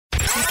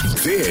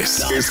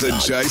This is the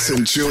Jase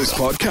Juelz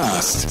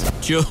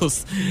podcast.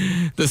 Jules,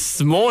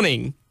 this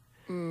morning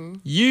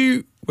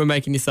you were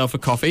making yourself a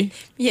coffee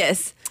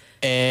Yes.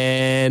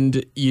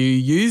 and you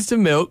used a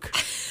milk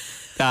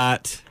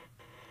that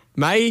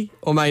may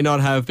or may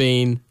not have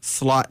been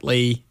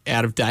slightly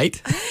out of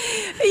date.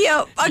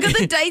 Yeah, I got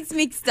the dates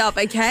mixed up,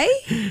 okay?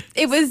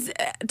 It was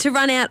to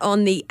run out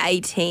on the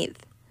 18th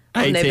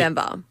of 18th.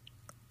 November.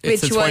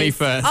 It's which the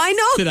 21st. I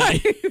know.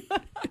 Today.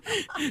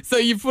 So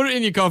you put it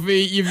in your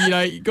coffee,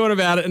 you've gone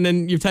about it, and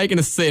then you've taken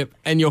a sip,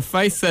 and your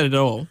face said it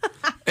all.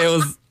 It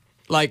was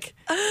like,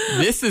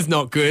 this is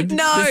not good.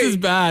 No. This is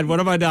bad. What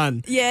have I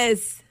done?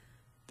 Yes.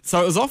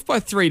 So it was off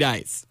by 3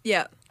 days.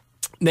 Yeah.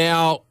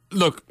 Now,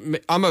 look,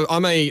 I'm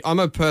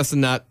a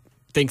person that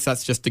thinks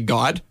that's just a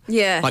guide.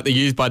 Yeah. Like the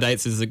use by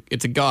dates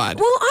it's a guide.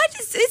 Well,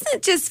 isn't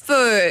it just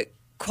for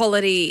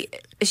quality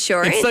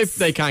assurance? It's so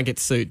they can't get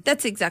sued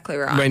That's exactly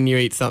right. when you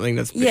eat something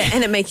that's Yeah,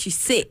 and it makes you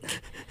sick.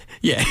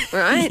 yeah.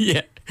 Right?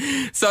 Yeah.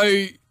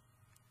 So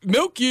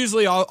milk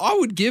usually I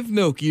would give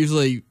milk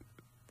usually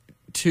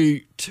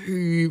two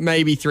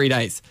maybe 3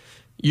 days.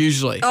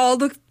 Usually. Oh,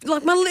 look,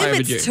 like my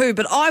limit's Overdue. 2,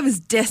 but I was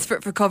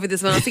desperate for coffee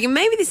this morning. I was thinking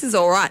maybe this is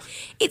all right.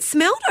 It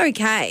smelled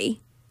okay.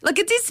 Like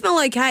it did smell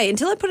okay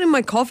until I put it in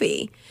my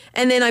coffee,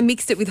 and then I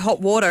mixed it with hot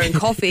water and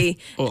coffee,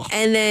 Oh.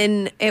 and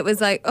then it was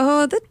like,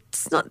 oh,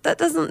 that's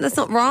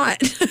not right.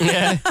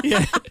 Yeah.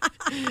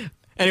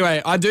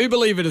 Anyway, I do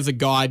believe it is a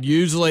guide.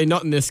 Usually,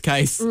 not in this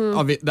case.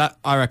 Of it, that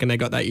I reckon they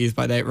got that used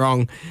by date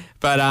wrong.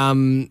 But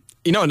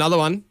another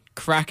one,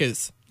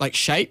 crackers, like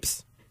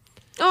shapes.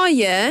 Oh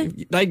yeah,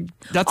 That's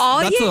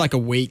yeah. like a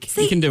week.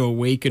 See- you can do a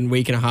week and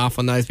a half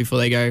on those before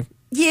they go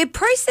yeah.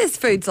 Processed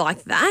foods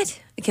like that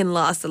can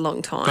last a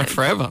long time, like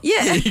forever.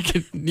 Yeah. you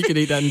could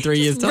eat that in 3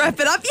 years' time. Wrap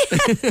it up.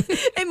 Yeah,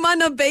 it might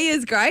not be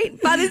as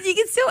great, but you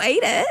can still eat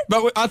it.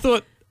 But I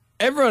thought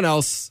everyone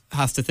else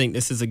has to think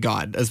this is a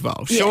guide as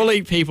well. Yeah.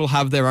 Surely people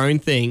have their own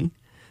thing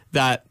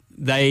that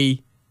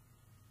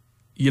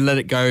you let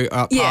it go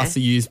past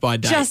the use by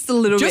date. Just a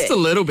little bit. Just a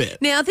little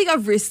bit. Now I think I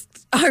risked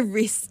I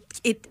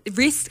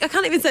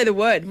can't even say the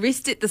word.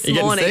 Risked it this You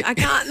getting morning. sick? I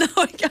can't. No,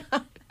 I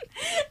can't.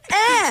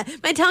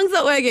 My tongue's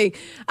not working.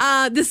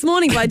 This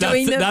morning by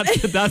doing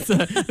that's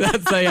a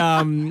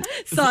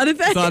side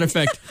effect. side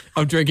effect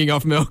of drinking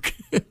off milk.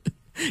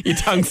 Your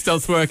tongue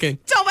stops working.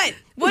 Stop it.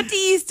 What do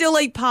you still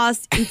eat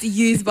past its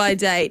use by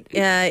date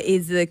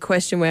is the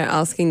question we're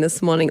asking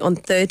this morning on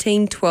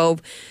 13,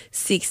 12,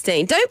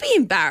 16. Don't be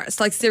embarrassed.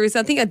 Like, seriously,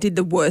 I think I did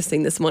the worst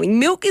thing this morning.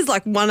 Milk is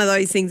like one of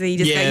those things where you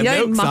just Yeah, you don't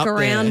milk's muck up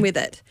around there. with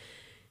it.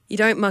 You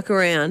don't muck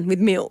around with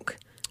milk.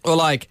 Or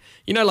like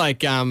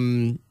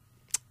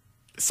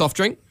soft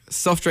drink.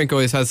 Soft drink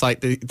always has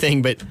like the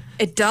thing, but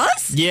It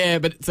does? yeah,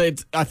 but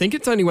I think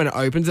it's only when it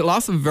opens. It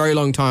lasts a very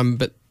long time,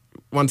 but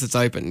once it's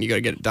open, you got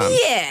to get it done.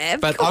 Yeah,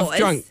 of But course. I've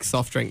drunk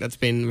soft drink that's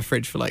been in the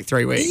fridge for like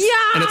 3 weeks. Yeah.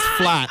 And it's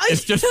flat.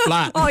 It's just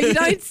flat. Oh, you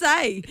don't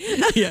say.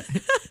 Yeah.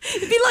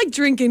 It'd be like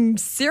drinking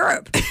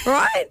syrup,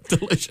 right?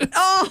 Delicious.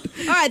 Oh,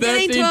 all right,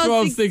 13,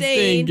 12,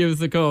 16. Give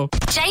us a call.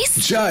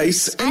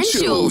 Jase and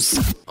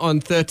Juelz. On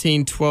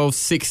 13, 12,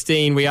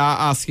 16, we are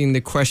asking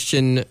the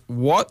question,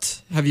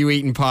 what have you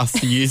eaten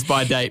past the use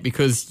by date?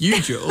 Because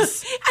you,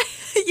 Jules,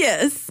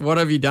 Yes. what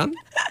have you done?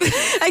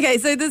 Okay,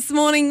 so this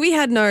morning we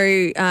had no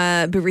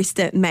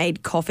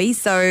barista-made coffee,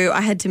 so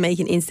I had to make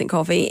an instant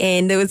coffee,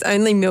 and there was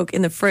only milk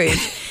in the fridge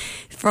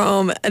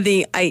from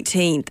the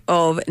 18th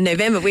of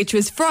November, which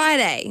was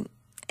Friday.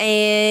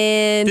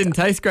 And Didn't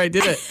taste great,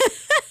 did it?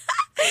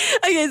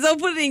 okay, so I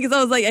put it in because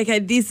I was like, okay,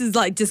 this is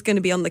like just going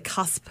to be on the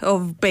cusp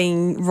of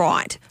being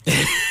right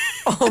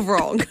or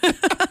wrong.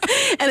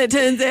 And it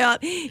turns out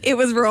it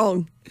was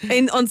wrong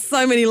on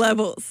so many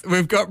levels.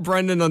 We've got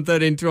Brendan on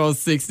 13, 12,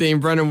 16.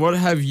 Brendan, what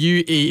have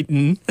you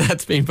eaten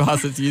that's been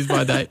past its use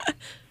by date?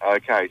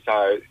 Okay,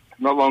 so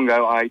not long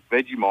ago I ate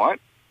Vegemite,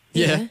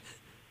 Yeah.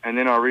 and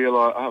then I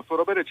realised, I thought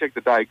I better check the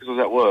date because I was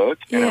at work,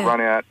 and it Yeah.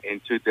 ran out in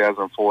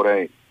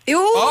 2014.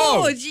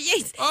 Oh,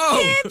 jeez.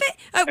 Oh. Yeah,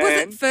 but, was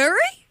it And- furry?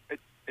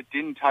 It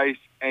didn't taste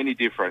any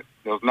different.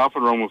 There was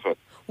nothing wrong with it.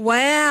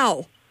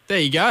 Wow. There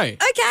you go.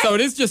 Okay. So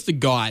it is just a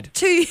guide.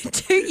 2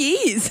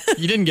 years.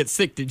 You didn't get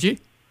sick, did you?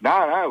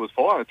 No, it was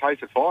fine. It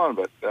tasted fine,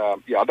 but I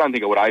don't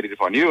think I would have ate it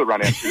if I knew it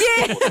ran out.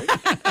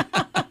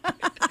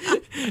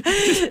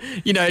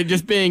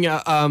 Just being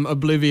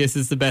oblivious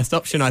is the best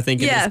option, I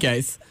think, in Yeah. this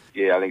case.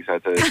 Yeah, I think so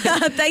too.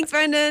 Thanks,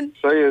 Brendan.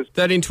 See you.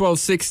 13, 12,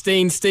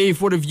 16.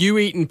 Steve, what have you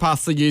eaten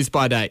past the use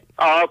by date?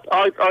 I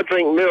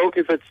drink milk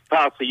if it's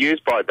past the use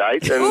by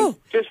date. And Oh.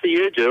 just for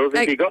you, Jules,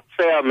 if you got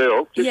sour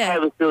milk, just Yeah.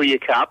 overfill your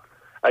cup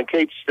and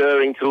keep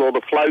stirring till all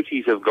the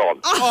floaties have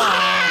gone.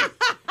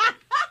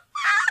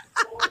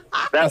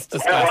 That's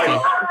disgusting.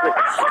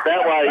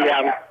 That way,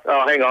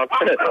 hang on.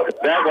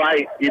 That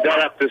way you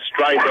don't have to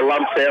strain the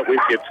lumps out with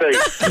your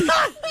teeth.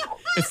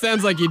 It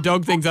sounds like your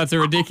dog thinks that's a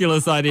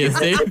ridiculous idea,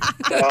 Steve.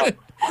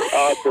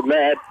 It's a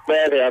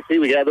madhouse.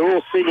 Here we go. They're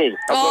all singing.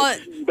 I've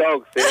got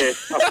dogs there.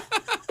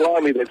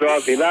 Blimey, they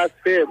drive me nuts.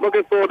 Yeah,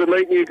 looking forward to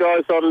meeting you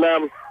guys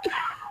on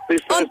this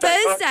On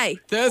Thursday. Thursday.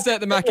 Thursday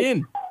at the Mac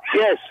Inn.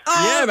 Yes.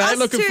 Yeah, mate. us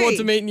Looking too. forward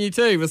to meeting you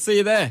too. We'll see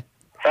you there.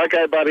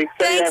 Okay, buddy.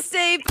 See ya. Thanks,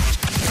 Steve.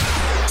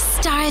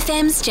 Star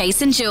FM's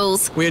Jase and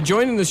Juelz. We are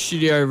joined in the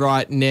studio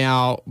right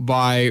now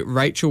by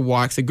Rachel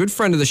Wykes, a good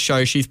friend of the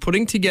show. She's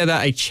putting together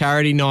a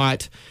charity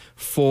night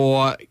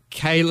for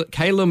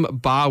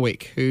Kailem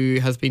Barwick, who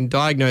has been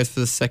diagnosed for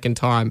the second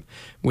time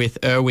with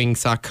Ewing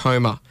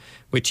sarcoma,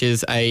 which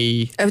is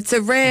It's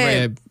a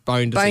rare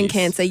bone disease. bone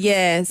cancer,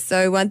 yeah.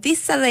 So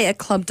this Saturday at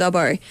Club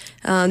Dubbo,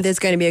 there's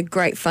going to be a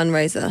great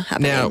fundraiser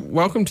happening. Now,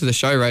 welcome to the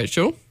show,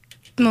 Rachel.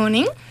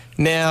 Morning.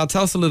 Now,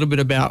 tell us a little bit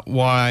about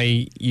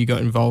why you got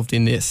involved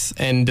in this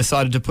and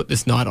decided to put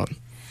this night on.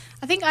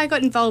 I think I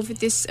got involved with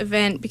this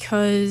event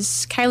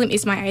because Kailem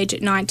is my age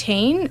at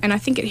 19, and I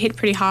think it hit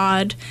pretty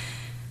hard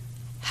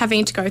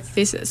having to go through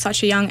this at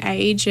such a young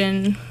age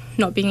and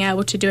not being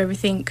able to do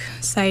everything,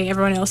 say,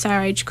 everyone else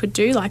our age could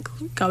do, like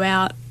go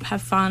out,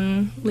 have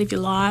fun, live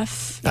your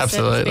life. Instead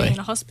Absolutely. of being in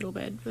a hospital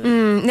bed. But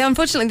Now,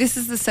 unfortunately, this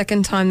is the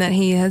second time that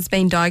he has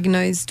been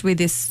diagnosed with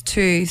this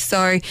too.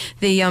 So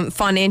the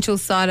financial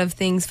side of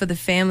things for the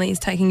family is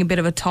taking a bit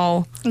of a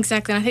toll.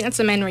 Exactly, and I think that's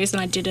the main reason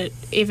I did it.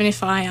 Even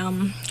if I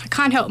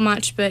can't help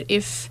much, but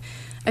if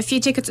a few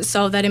tickets are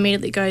sold, that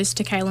immediately goes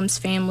to Kailem's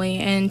family,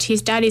 and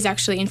his dad is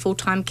actually in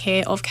full-time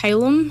care of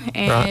Kailem,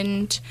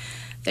 and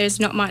there's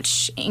not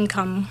much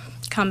income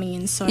coming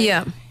in, so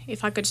Yeah.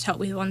 if I could just help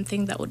with one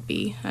thing, that would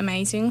be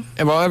amazing.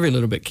 And well, every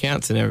little bit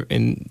counts in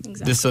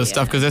this sort of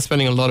stuff, because they're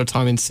spending a lot of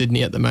time in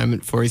Sydney at the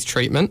moment for his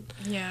treatment.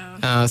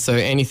 Yeah. So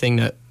anything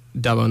that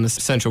Dubbo and the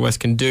Central West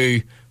can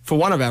do for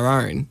one of our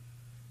own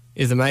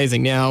is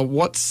amazing. Now,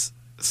 what's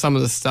some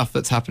of the stuff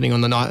that's happening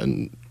on the night,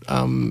 and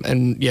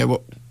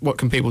what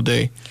can people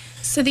do?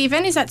 So the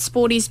event is at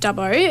Sporty's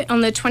Dubbo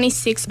on the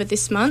 26th of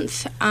this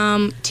month.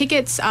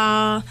 Tickets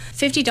are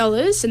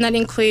 $50, and that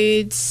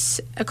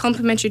includes a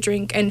complimentary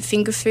drink and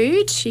finger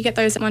food. You get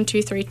those at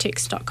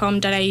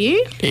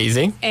 123tix.com.au.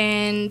 Easy.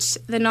 And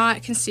the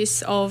night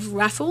consists of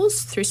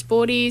raffles through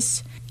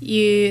Sporties.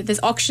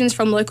 There's auctions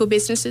from local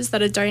businesses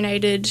that are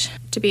donated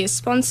to be a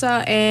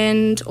sponsor,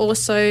 and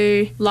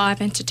also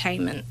live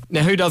entertainment.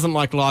 Now, who doesn't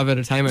like live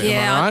entertainment?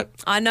 Am I right?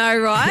 I know,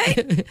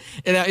 right?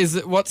 And now,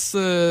 what's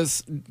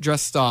the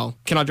dress style?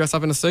 Can I dress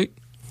up in a suit?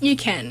 You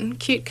can.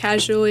 Cute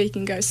casual, you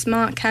can go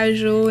smart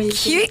casual. You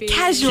Cute can be,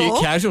 casual?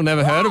 Cute casual,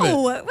 never heard of it.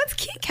 Oh, what's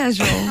cute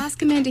casual?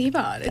 Ask Amanda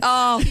Hibbard.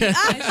 Oh,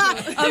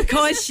 of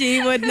course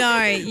she would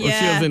know. Yeah.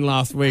 Well, she was in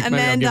last week. Maybe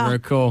I'll Amanda, give her a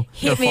call.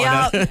 Hit Gotta me find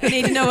up. out.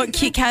 Need to know what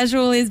cute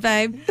casual is,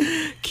 babe.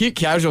 Cute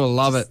casual,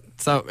 love it.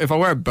 So if I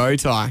wear a bow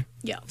tie,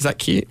 Yeah. is that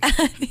cute?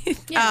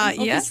 Yeah,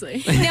 yeah.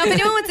 obviously. Now, if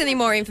anyone wants any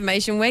more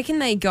information, where can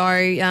they go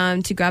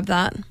to grab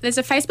that? There's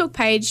a Facebook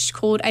page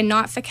called A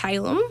Night For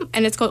Kailem,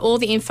 and it's got all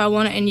the info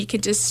on it, and you can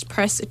just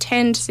press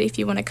attend to see if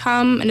you want to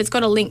come, and it's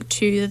got a link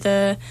to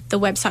the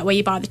website where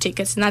you buy the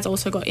tickets, and that's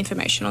also got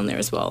information on there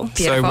as well.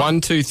 So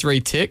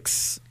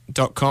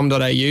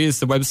 123tix.com.au is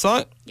the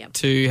website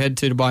to head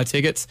to buy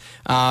tickets.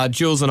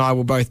 Jules and I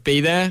will both be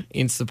there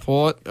in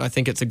support. I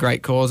think it's a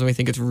great cause, and we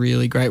think it's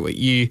really great what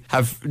you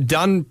have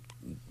done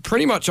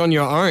pretty much on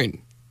your own.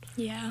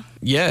 Yeah.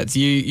 Yeah, it's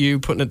you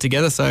putting it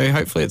together, so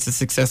hopefully it's a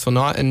successful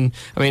night, and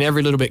I mean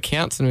every little bit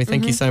counts, and we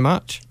thank you so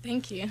much.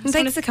 Thank you. And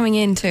thanks for coming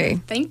in too.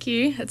 Thank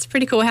you. It's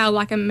pretty cool how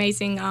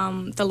amazing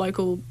the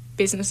local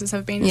businesses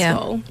have been as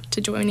well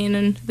to join in,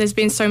 and there's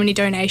been so many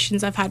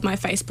donations. I've had my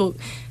Facebook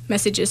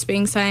messages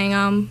saying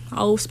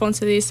I'll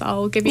sponsor this,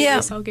 I'll give you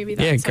this, I'll give you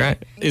that. Yeah, So- great.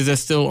 Is there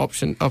still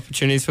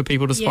opportunities for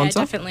people to sponsor?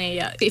 Yeah, definitely.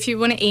 Yeah. If you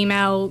want to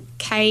email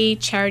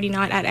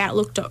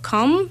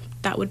kcharitynight@outlook.com,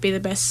 that would be the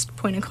best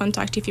point of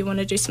contact if you want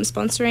to do some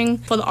sponsoring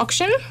for the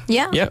auction.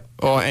 Yeah. Yep,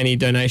 or any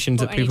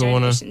donations Or that any people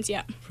want donations, to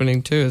yeah. put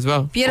in too as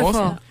well. Beautiful.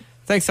 Awesome.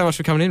 Thanks so much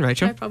for coming in,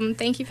 Rachel. No problem.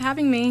 Thank you for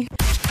having me.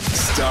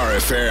 Star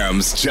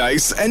FM's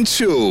Jase and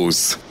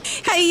Juelz.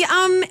 Hey,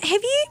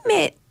 have you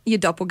met your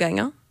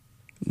doppelganger?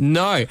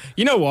 No.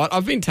 You know what?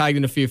 I've been tagged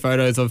in a few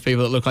photos of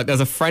people that look like... There's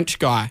a French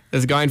guy.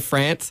 There's a guy in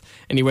France,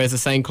 and he wears the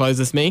same clothes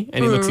as me,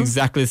 and he looks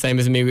exactly the same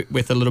as me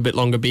with a little bit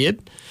longer beard.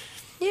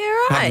 Yeah,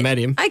 right. I haven't met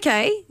him.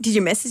 Okay. Did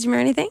you message him or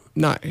anything?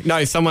 No,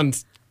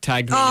 someone's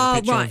tagged me in a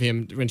picture right. of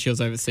him when she was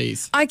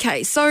overseas.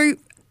 Okay, so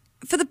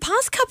for the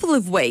past couple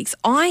of weeks,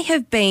 I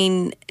have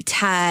been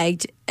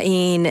tagged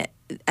in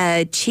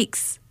a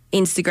chick's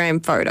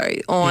Instagram photo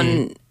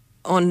on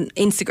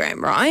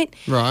Instagram, right?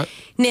 Right.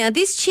 Now,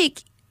 this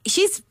chick,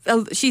 she's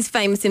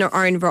famous in her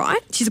own right.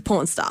 She's a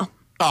porn star.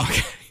 Oh,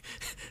 okay.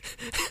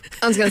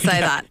 I was going to say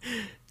that.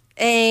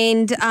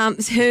 And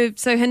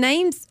so her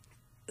name's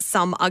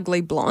Some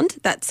Ugly Blonde.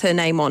 That's her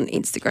name on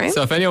Instagram.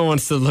 So if anyone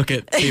wants to look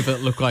at people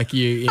that look like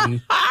you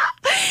in...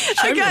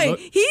 Show me a Okay, look.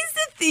 here's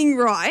the thing,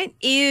 right,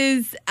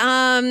 is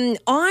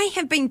I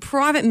have been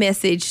private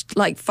messaged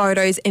like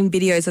photos and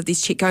videos of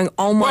this chick going,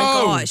 oh my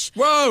gosh,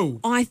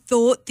 Whoa! I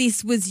thought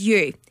this was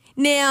you.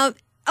 Now,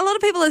 a lot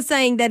of people are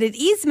saying that it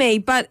is me,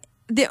 but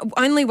the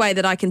only way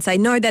that I can say,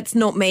 no, that's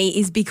not me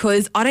is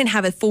because I don't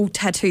have a full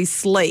tattoo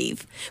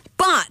sleeve.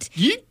 But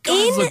You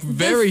guys look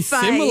very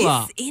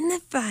similar. In the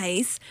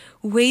face,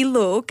 we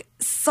look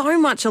so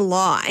much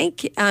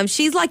alike.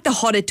 She's like the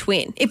hotter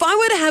twin. If I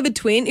were to have a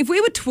twin, if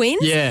we were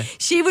twins, Yeah.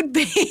 she would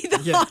be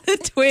the hotter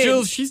twin.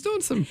 Jules, she's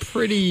doing some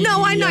pretty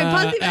No, I know,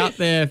 but- out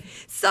there.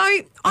 So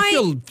I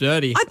feel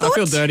dirty. I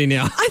feel dirty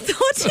now. I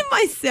thought to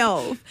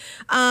myself,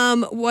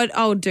 what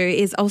I'll do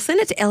is I'll send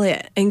it to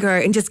Elliot and go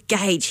and just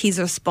gauge his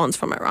response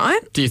from it, right?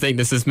 Do you think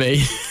this is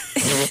me?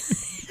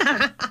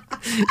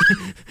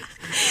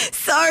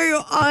 So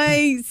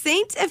I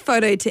sent a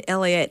photo to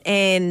Elliot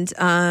and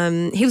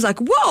he was like,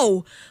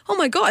 whoa, oh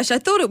my gosh, I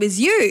thought it was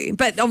you.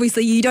 But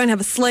obviously you don't have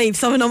a sleeve,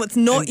 so I know it's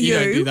not You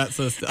don't do that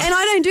sort of stuff. And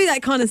I don't do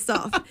that kind of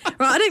stuff.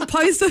 Right? I don't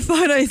post the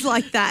photos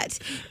like that.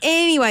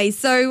 Anyway,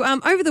 so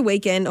over the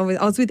weekend I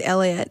was with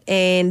Elliot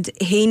and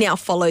he now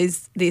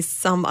follows this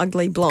some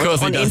ugly blonde Of course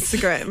he on does.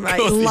 Instagram. Right? Of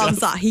course He he loves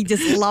does. her. He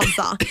just loves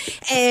her.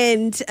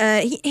 And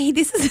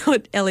this is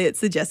what Elliot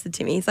suggested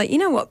to me. He's like, you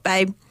know what,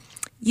 babe?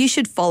 You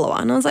should follow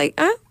her. And I was like,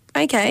 oh,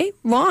 okay,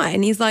 why?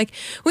 And he's like,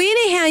 well,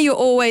 you know how you're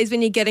always,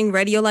 when you're getting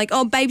ready, you're like,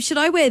 oh, babe, should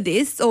I wear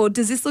this? Or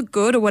does this look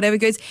good? Or whatever. He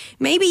goes,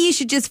 maybe you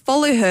should just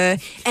follow her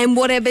and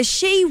whatever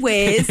she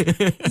wears,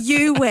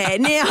 you wear.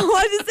 Now,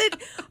 I just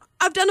said,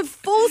 I've done a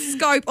full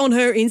scope on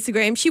her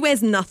Instagram. She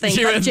wears nothing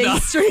She but wears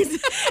nothing.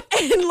 G-strings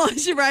and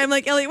lingerie. I'm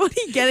like, Elliot, what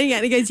are you getting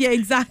at? And he goes, yeah,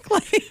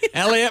 exactly.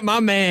 Elliot, my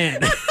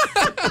man.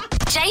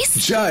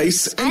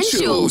 Jase and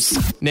Jules.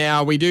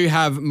 Now, we do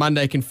have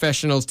Monday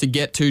Confessionals to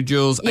get to,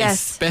 Jules. Yes.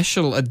 A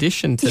special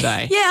edition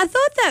today. Yeah, I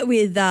thought that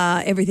with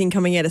everything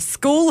coming out of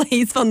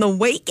schoolies from the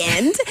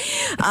weekend,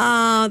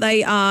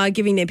 they are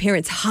giving their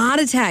parents heart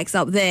attacks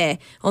up there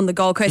on the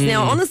Gold Coast.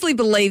 Now, I honestly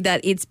believe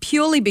that it's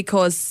purely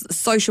because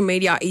social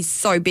media is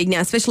so big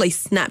now, especially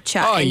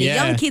Snapchat. Oh, and yeah.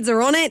 the young kids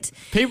are on it.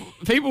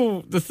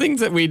 People, the things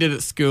that we did at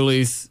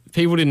schoolies,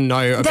 people didn't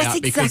know about That's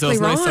because there was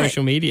exactly no right.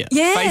 social media.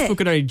 Yeah. Facebook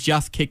had only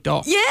just kicked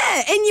off. Yeah,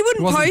 and you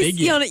wouldn't Wasn't post big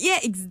yet. on it. Yeah,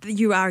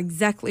 you are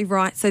exactly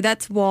right. So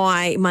that's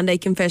why Monday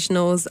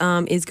Confessionals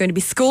is going to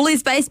be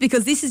schoolies based,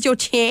 because this is your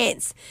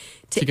chance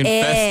to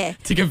air.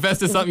 To confess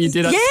to something you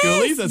did at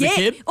schoolies as a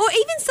kid. or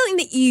even something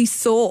that you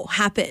saw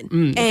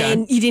happen, okay.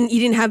 and you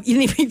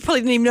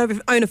probably didn't even know if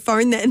you own a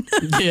phone then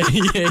Yeah.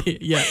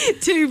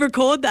 to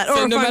record that.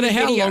 So or a no phone matter with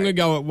how video. long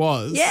ago it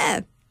was,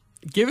 Yeah.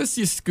 give us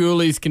your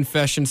schoolies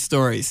confession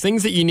stories,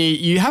 things that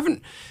you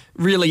haven't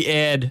really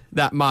aired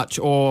that much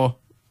or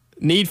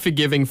need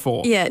forgiving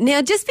for. Yeah.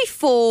 Now, just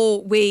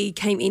before we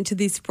came into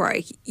this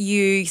break,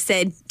 you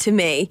said to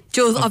me,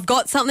 Jules, I've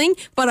got something,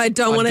 but I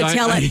don't want to don't-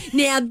 tell it.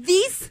 Now,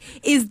 this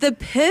is the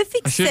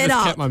perfect I should have setup.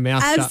 just kept my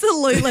mouth shut.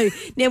 Absolutely.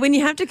 Now, when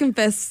you have to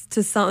confess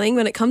to something,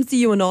 when it comes to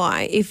you and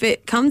I, if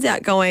it comes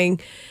out going,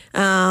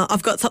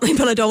 I've got something,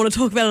 but I don't want to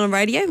talk about it on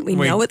radio, we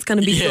know it's going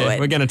to be good.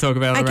 We're going to talk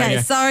about it on Okay,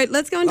 radio. so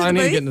let's go into I the need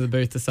to booth. get into the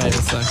booth to say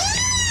this,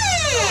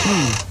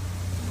 so.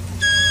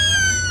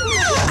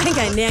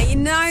 Okay, now you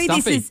know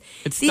Stuffy. this is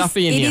It's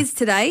stuffy in It here. is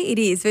today. It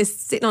is. We're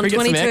sitting on Can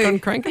we get 22. some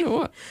aircon cranking or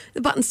what?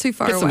 The button's too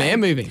far Get away. some air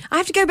moving. I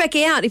have to go back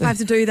out if I have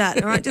to do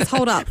that. All right, just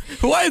hold up.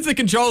 Why is the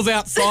controls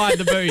outside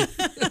the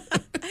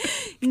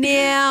booth?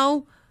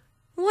 Now,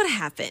 what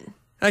happened?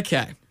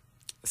 Okay.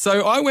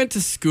 So I went to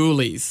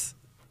schoolies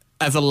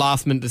as a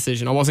last minute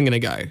decision. I wasn't going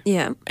to go.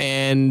 Yeah.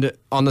 And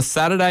on the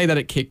Saturday that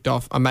it kicked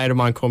off, a mate of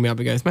mine called me up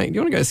and goes, mate, do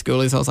you want to go to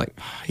schoolies? I was like,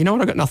 you know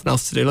what? I've got nothing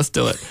else to do. Let's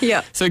do it.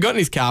 Yeah. So we got in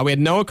his car. We had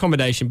no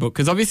accommodation booked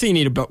because obviously you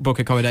need to book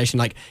accommodation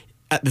like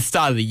at the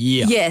start of the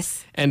year.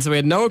 Yes. And so we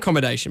had no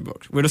accommodation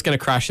booked. We were just going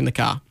to crash in the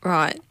car.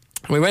 Right.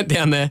 We went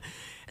down there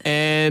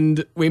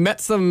and we met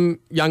some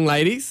young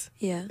ladies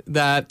Yeah.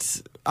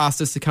 that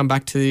asked us to come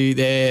back to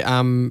their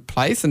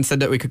place and said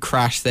that we could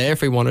crash there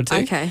if we wanted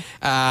to. Okay.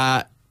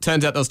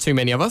 Turns out there was too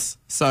many of us,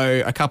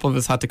 so a couple of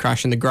us had to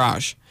crash in the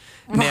garage.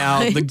 Now,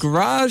 Right. the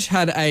garage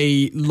had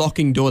a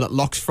locking door that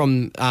locks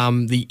from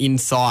the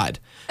inside.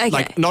 Okay.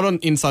 Like, not on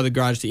inside the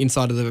garage, the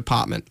inside of the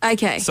apartment.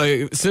 Okay. So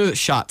as soon as it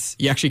shuts,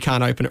 you actually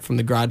can't open it from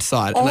the garage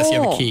side unless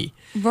you have a key.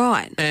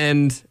 Right.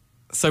 And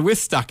so we're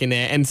stuck in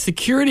there, and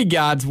security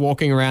guards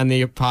walking around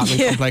the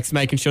apartment Yeah. complex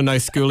making sure no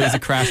schoolies are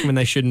crashing when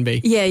they shouldn't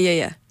be.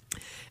 Yeah.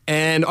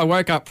 And I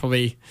woke up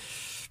probably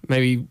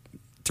maybe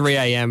 3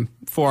 a.m.,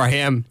 4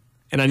 a.m.,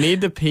 and I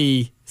needed to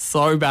pee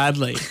so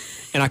badly,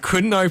 and I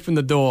couldn't open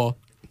the door.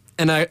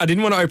 And I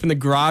didn't want to open the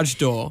garage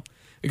door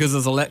because it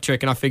was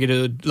electric, and I figured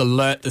it would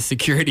alert the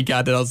security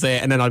guard that I was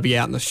there, and then I'd be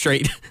out in the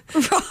street.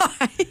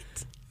 Right.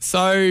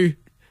 So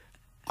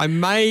I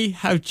may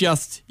have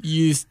just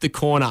used the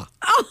corner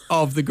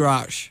of the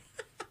garage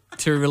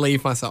to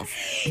relieve myself.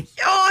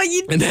 Oh,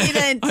 you And then-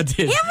 didn't. I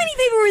did. How many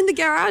people were in the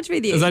garage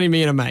with It you? was only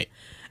me and a mate.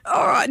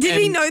 All right. Did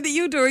he and- know that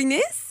you were doing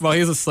this? Well, he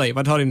was asleep.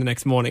 I told him the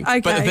next morning.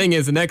 But the Okay. thing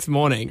is, the next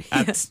morning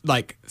at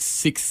like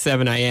 6,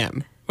 7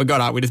 a.m., we got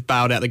up, we just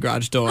bailed out the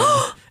garage door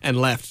and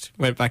left,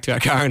 went back to our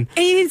car. And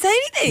And you didn't say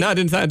anything? no,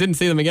 I didn't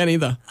see them again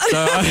either.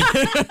 So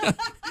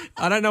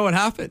I don't know what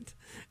happened.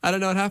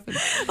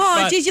 Oh,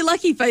 But- geez, you're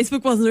lucky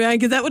Facebook wasn't around,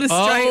 because that would have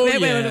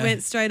yeah.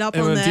 went straight up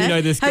Everyone, on there. do you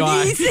know this Have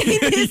guy? you seen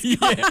this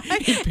guy? Yeah,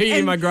 he peed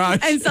in my garage.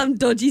 And some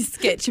dodgy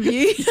sketch of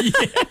you.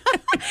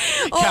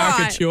 All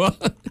right. Caricature.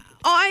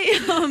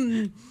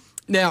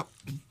 Now,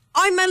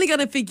 I'm only going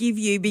to forgive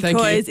you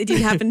because it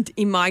didn't happen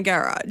in my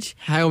garage.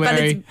 Hail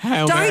Mary.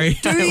 Hail Mary.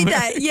 Don't do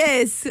that.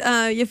 Yes,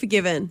 you're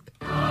forgiven.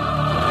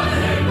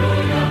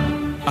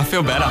 I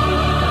feel better.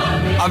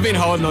 I've been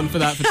holding on for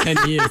that for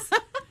 10 years.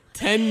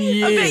 10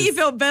 years. I bet you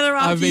felt better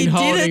after you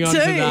did it too.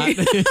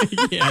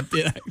 That. Yeah, I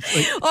did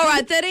actually. All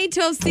right, 13,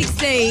 12,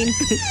 16.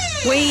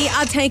 We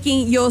are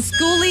taking your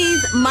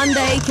schoolies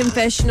Monday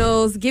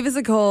confessionals. Give us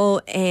a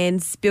call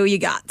and spill your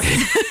guts.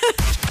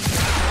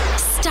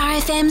 Star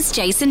FM's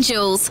Jase and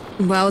Jules.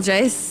 Well,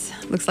 Jase,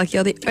 looks like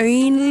you're the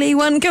only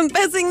one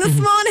confessing this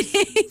morning.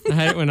 I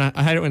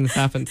hate it when this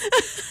happens.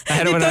 I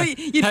hate it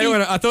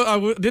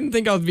when didn't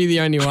think I would be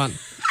the only one.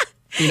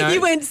 You know,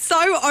 you went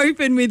so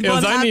open with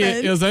what happened.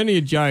 It was only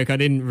a joke. I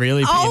didn't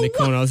really be in the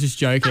corner. I was just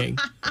joking.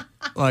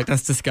 Like,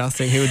 that's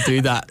disgusting. Who would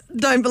do that?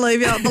 Don't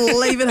believe it. I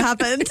believe it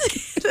happened.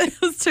 There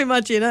was too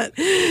much in it.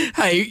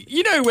 Hey,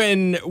 you know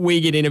when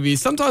we get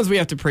interviews, sometimes we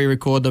have to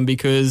pre-record them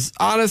because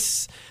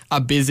artists are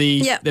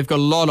busy. Yep. They've got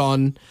a lot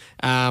on.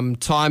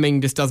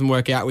 Timing just doesn't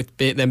work out with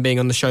them being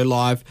on the show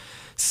live.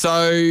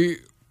 So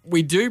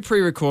we do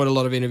pre-record a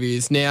lot of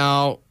interviews.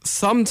 Now,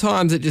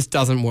 sometimes it just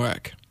doesn't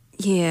work.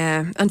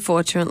 Yeah,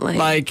 unfortunately.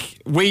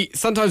 Like,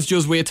 sometimes,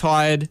 Jules, we're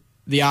tired,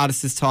 the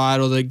artist is tired,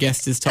 or the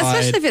guest is tired.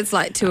 Especially if it's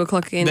like 2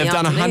 o'clock in the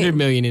afternoon. They've done 100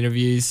 million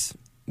interviews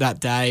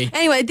that day.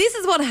 Anyway, this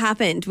is what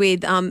happened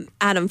with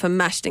Adam from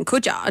Mashd N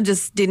Kutcher. It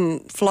just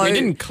didn't flow. It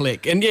didn't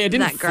click. And yeah, it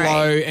didn't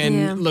flow.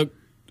 And look,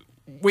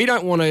 we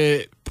don't want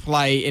to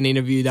play an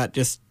interview that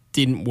just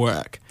didn't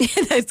work.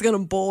 That's going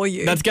to bore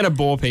you. That's going to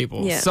bore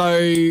people. Yeah.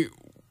 So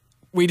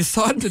we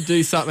decided to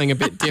do something a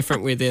bit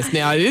different with this.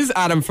 Now, it is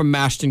Adam from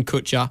Mashd N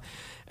Kutcher.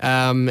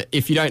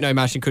 If you don't know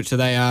Mashd N Kutcher,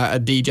 they are a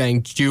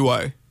DJing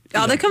duo.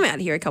 Oh, they come out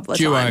here a couple of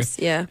times.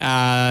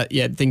 Yeah.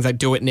 Things like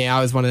Do It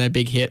Now is one of their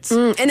big hits.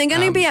 And they're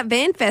going to be at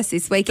VanFest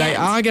this weekend. They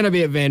are going to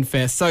be at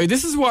VanFest. So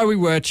this is why we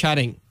were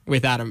chatting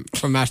with Adam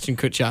from Mashd N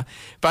Kutcher.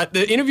 But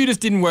the interview just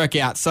didn't work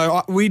out.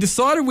 So we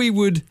decided we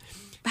would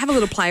have a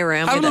little play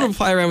around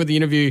with the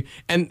interview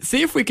and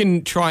see if we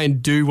can try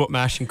and do what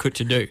Mashd N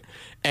Kutcher do.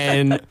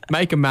 And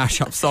make a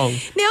mashup song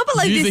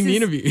using the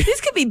interview. This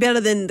could be better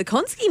than the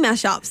Konski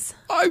mashups.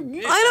 I don't want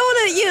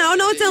to, I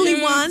know it's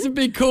only one. It's a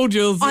big call,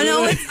 Jules. I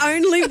know it's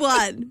only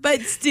one.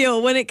 But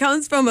still, when it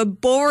comes from a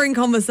boring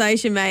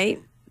conversation, mate,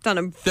 done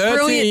a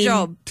brilliant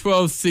job.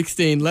 12,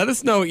 16. Let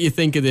us know what you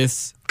think of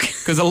this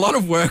because a lot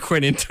of work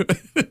went into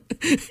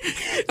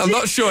it. I'm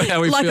not sure how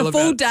we feel about it. Like a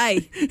full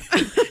day.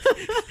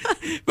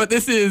 But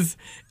this is,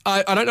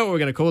 I don't know what we're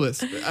going to call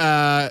this.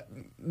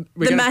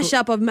 The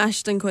mashup of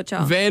Mashd N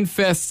Kutcher.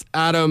 VanFest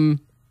Adam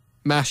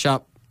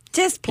mashup.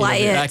 Just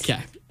play it.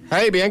 Okay.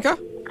 Hey, Bianca.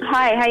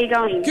 Hi, how you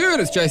going?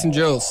 Good, it's Jase and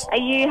Jules. Are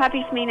you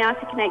happy for me now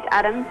to connect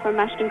Adam from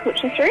Mashd N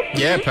Kutcher through?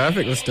 Yeah,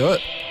 perfect. Let's do it.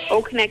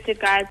 All connected,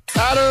 guys.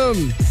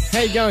 Adam,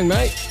 how you going,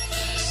 mate?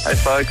 Hey,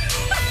 folks.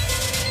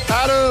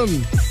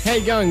 Adam, how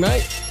you going,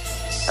 mate?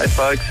 Hey,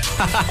 folks.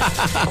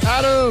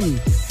 Adam,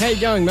 how you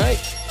going, mate?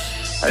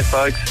 Hey,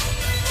 folks.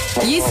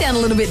 You sound a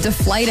little bit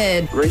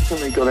deflated.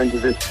 Recently got into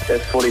this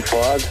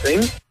F45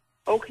 thing.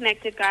 All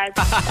connected, guys.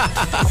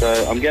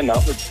 So I'm getting up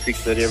at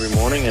 6:30 every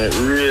morning and it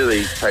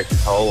really takes a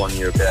toll on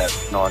you about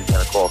 9,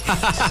 10 o'clock.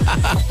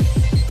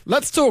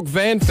 Let's talk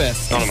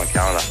VanFest. Not on my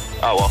calendar.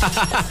 Oh, well.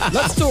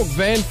 Let's talk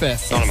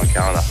VanFest. Not on my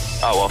calendar.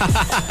 Oh, well.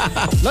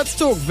 Let's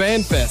talk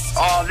VanFest.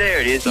 Oh,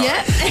 there it is.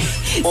 Yeah.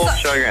 Fourth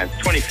showground.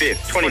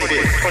 25th.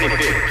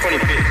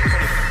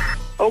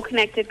 All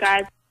connected,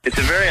 guys. It's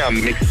a very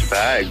mixed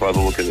bag by the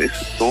look of this.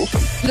 It's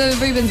awesome. The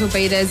Rubens will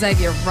be there.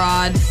 Xavier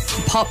Rudd,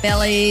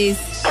 Potbellies.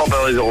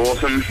 Potbellies are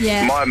awesome.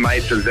 Yeah. My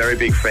mates are very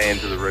big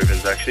fans of the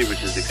Rubens, actually,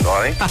 which is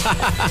exciting.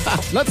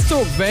 Let's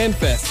talk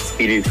VanFest.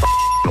 It is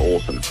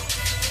awesome.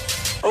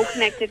 All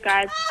connected,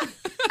 guys.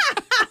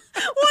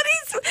 What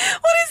is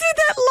with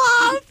that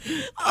laugh?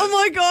 Oh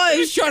my gosh.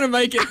 Just trying to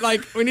make it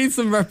like we need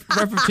some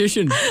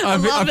repetition. I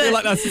feel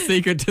like that's the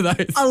secret to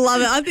those. I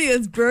love it. I think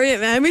that's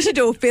brilliant, man. We should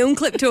do a film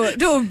clip to it.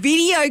 Do a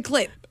video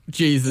clip.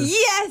 Jesus.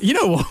 Yes. You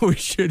know what we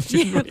should do?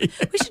 Yeah.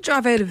 We should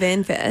drive over to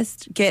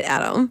VanFest, get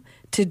Adam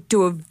to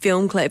do a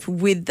film clip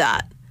with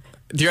that.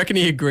 Do you reckon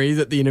he agrees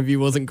that the interview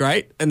wasn't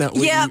great and that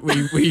we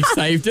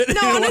saved it?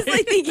 No, I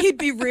honestly think he'd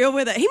be real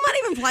with it. He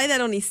might even play that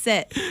on his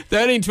set.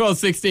 13, 12,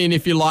 16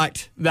 if you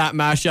liked that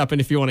mashup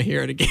and if you want to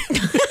hear it again.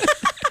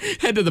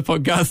 Head to the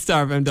podcast,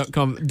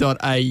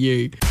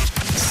 starfm.com.au.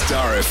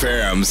 Star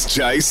FM's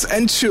Jase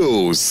and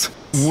Jules.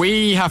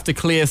 We have to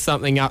clear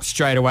something up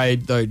straight away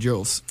though,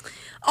 Jules.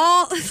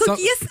 Oh, look,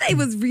 yesterday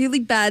was really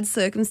bad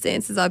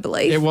circumstances, I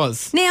believe. It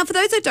was. Now, for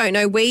those that don't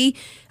know, we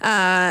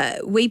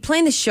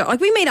plan the show. Like,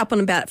 we meet up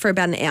for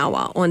about an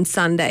hour on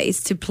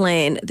Sundays to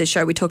plan the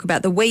show. We talk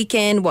about the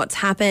weekend, what's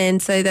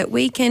happened, so that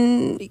we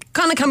can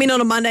kind of come in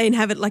on a Monday and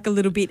have it like a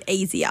little bit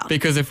easier.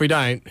 Because if we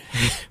don't,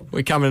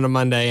 we come in on a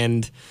Monday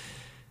and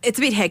it's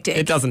a bit hectic.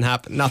 It doesn't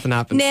happen. Nothing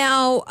happens.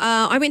 Now,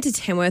 I went to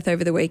Tamworth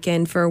over the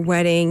weekend for a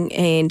wedding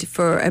and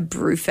for a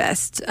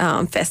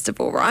Brewfest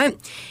festival, right?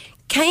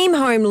 Came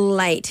home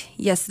late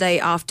yesterday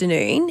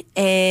afternoon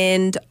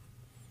and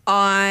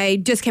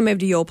I just came over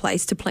to your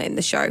place to plan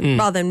the show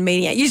rather than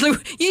meeting out.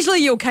 Usually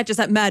you'll catch us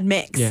at Mad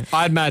Mex. Yeah,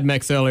 I had Mad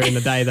Mex earlier in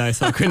the day though,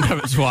 so I couldn't have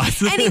it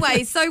twice.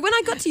 Anyway, so when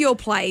I got to your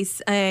place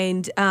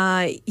and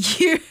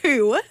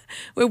you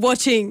were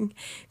watching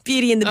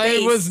Beauty and the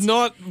Beast. I was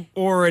not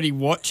already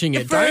watching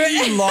it. Don't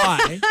you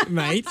lie,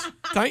 mate.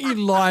 Don't you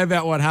lie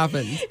about what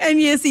happened.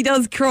 And yes, he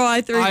does cry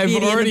through I've Beauty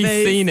and the already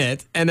Beast. seen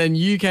it, and then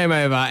you came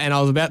over and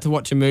I was about to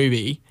watch a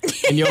movie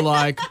and you're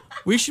like,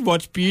 we should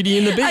watch Beauty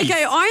and the Beast.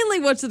 Okay, I only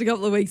watched it a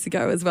couple of weeks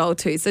ago as well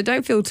too, so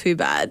don't feel too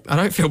bad. I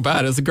don't feel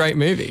bad. It was a great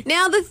movie.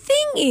 Now, the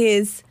thing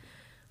is,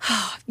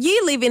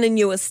 you live in a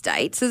new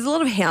estate, so there's a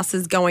lot of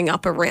houses going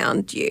up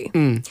around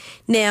you.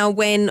 Now,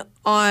 when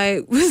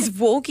I was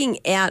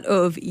walking out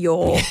of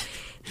your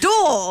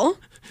door,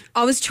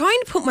 I was trying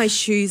to put my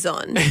shoes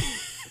on.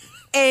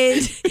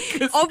 And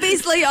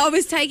obviously I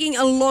was taking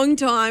a long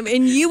time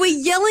and you were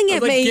yelling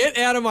at me. Get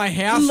out of my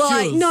house,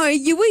 Jules. No,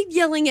 you were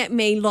yelling at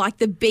me like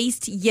the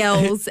beast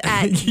yells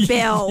at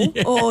Belle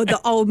or the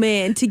old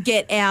man to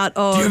get out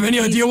of... Do you have any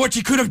idea what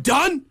you could have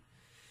done?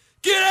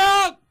 Get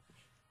out!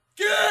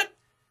 Get out!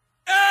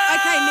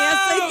 Okay,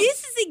 now, so this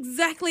is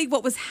exactly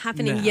what was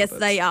happening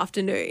yesterday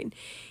afternoon.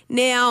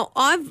 Now,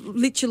 I've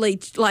literally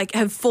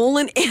have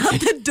fallen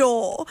out the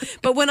door,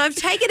 but when I've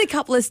taken a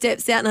couple of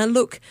steps out and I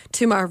look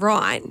to my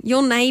right,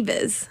 your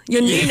neighbours,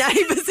 your new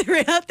neighbours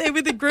are out there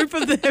with a group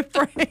of their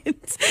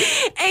friends.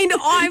 And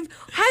I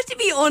have to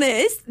be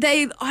honest,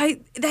 they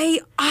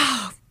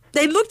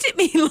looked at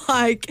me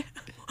like,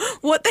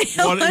 what the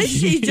hell has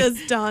she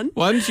just done?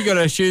 Why didn't she got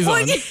her shoes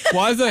on?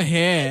 Why does her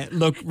hair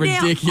look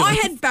ridiculous? Now, I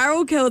had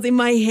barrel curls in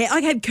my hair.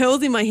 I had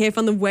curls in my hair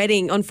from the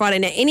wedding on Friday.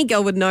 Now, any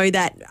girl would know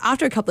that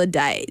after a couple of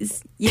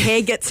days, your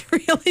hair gets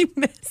really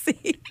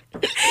messy.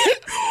 Oh,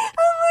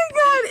 my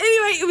God.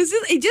 Anyway,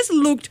 it just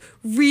looked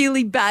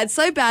really bad.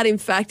 So bad, in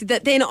fact,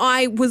 that then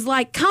I was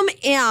like, come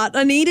out.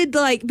 I needed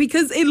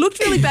because it looked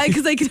really bad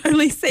because they could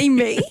only see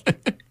me.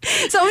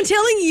 So I'm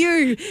telling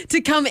you to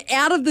come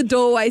out of the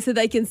doorway so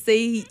they can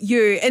see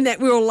you, and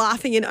that we're all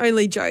laughing and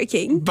only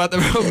joking. But the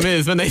problem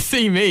is when they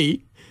see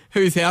me,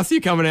 whose house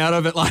you coming out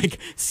of at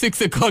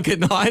 6 o'clock at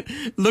night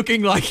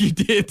looking like you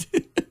did.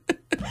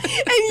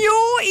 And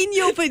you're in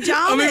your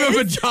pajamas. I'm in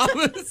my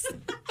pajamas.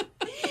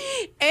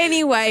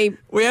 Anyway.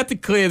 We have to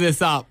clear this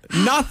up.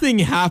 Nothing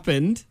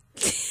happened.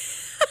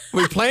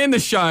 We planned the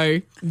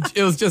show.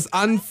 It was just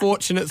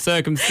unfortunate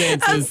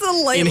circumstances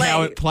in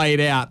how it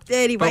played out.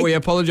 Anyway. But we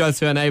apologise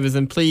to our neighbours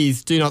and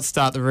please do not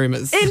start the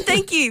rumours. And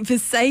thank you for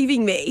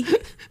saving me.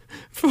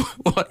 For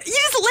what? You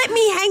just let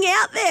me hang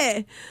out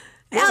there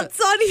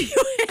outside of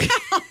your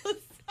house.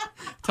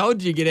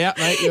 Told you, get out,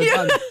 mate. You're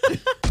done.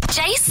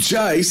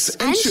 Jase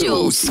and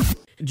Jules.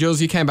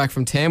 Jules, you came back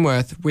from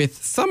Tamworth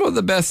with some of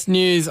the best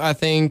news I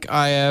think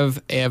I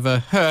have ever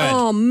heard.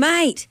 Oh,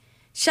 mate.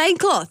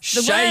 Shadecloth, the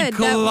word Shadecloth.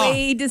 that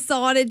we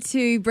decided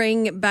to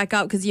bring back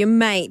up because your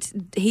mate,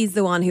 he's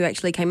the one who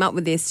actually came up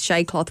with this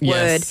Shadecloth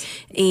word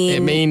in It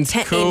means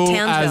cool in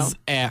Townsville. as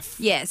F.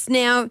 Yes.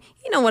 Now,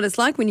 you know what it's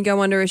like when you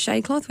go under a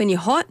shadecloth, when you're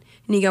hot,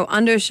 and you go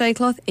under a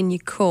shadecloth and you're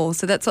cool.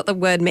 So that's what the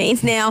word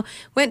means. Now,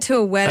 went to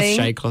a wedding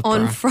shadecloth,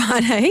 on bro.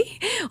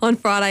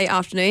 Friday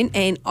afternoon,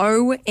 and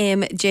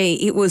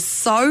OMG, it was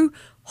so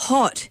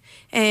hot.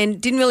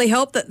 And didn't really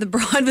help that the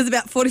bride was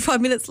about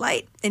 45 minutes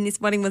late and this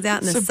wedding was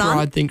out in the sun. The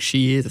bride thinks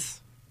she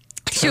is.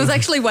 She was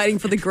actually waiting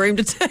for the groom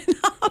to turn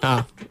up.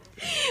 Ah.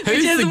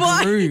 Who's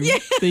the groom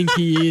think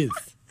he is?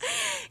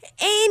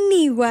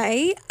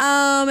 Anyway,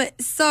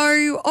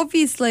 so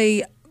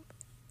obviously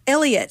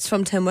Elliot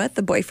from Tamworth,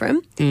 the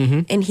boyfriend,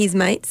 and his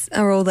mates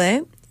are all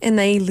there and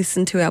they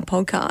listen to our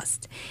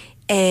podcast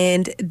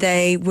and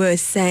they were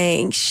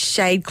saying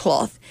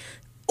Shadecloth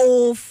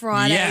all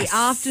Friday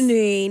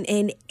afternoon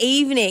and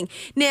evening.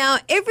 Now,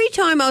 every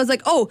time I was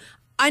like, oh,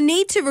 I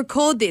need to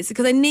record this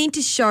because I need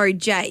to show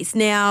Jase.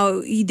 Now,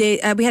 we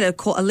had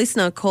a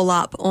listener call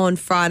up on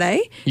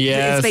Friday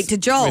to speak to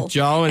Joel. With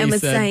Joel and he was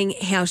said, saying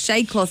how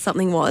Shadecloth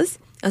something was.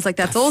 I was like,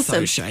 that's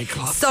awesome. So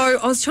Shadecloth. So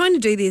I was trying to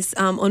do this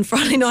on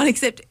Friday night,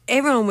 except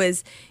everyone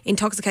was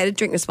intoxicated.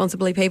 Drink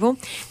responsibly, people.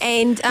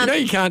 And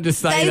you can't just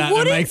say that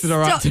and it makes it all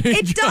right too.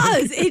 It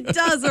does. It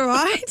does, all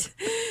right.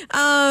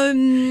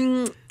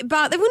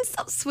 But they wouldn't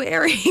stop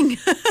swearing.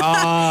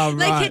 Oh,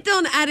 They right. kept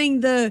on adding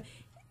the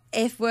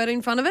F word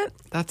in front of it.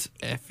 That's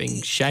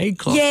effing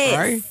Shadecloth, Yes.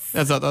 bro.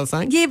 That's what they were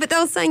saying? Yeah, but they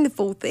were saying the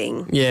full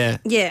thing. Yeah.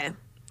 Yeah.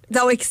 They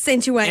were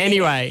accentuating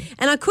Anyway. it.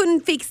 And I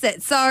couldn't fix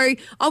it. So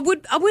I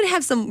would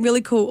have some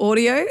really cool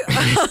audio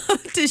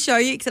to show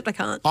you, except I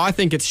can't. I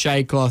think it's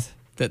Shadecloth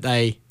that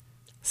they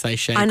say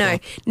Shadecloth. I know.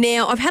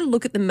 Now, I've had a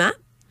look at the map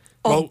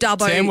of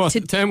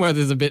Dubbo. Tamworth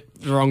is a bit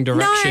the wrong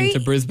direction to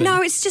Brisbane.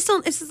 No, it's just a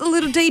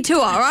little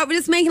detour, all right? We're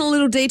just making a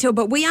little detour,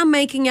 but we are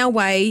making our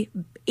way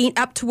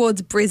up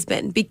towards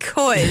Brisbane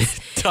because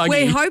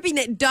we're hoping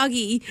that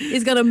Dougie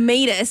is going to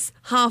meet us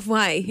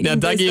halfway. Now,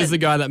 Dougie is the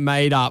guy that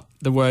made up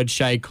the word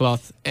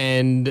Shadecloth,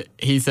 and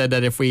he said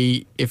that if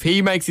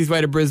he makes his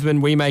way to Brisbane,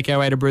 we make our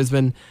way to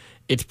Brisbane,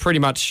 it's pretty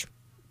much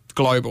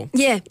global.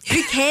 Yeah,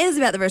 who cares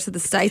about the rest of the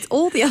states?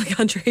 All the other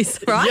countries,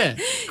 right? Yeah.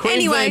 Queensland,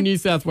 Anyway, New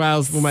South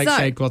Wales will make so-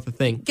 Shadecloth a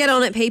thing. get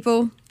on it,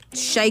 people.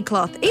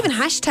 Shadecloth. Even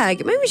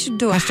hashtag. Maybe we should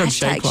do a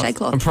hashtag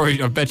Shadecloth.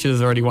 I bet you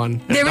there's already one.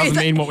 It There doesn't is.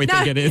 mean what we No,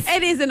 think it is.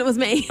 It is, and it was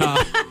me.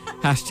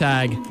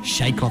 Hashtag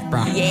Shadecloth,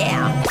 bruh.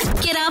 Yeah.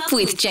 Get up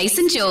with Jase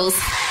and Juelz.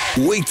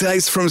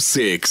 Weekdays from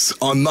 6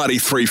 on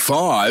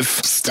 93.5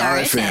 Star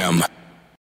FM.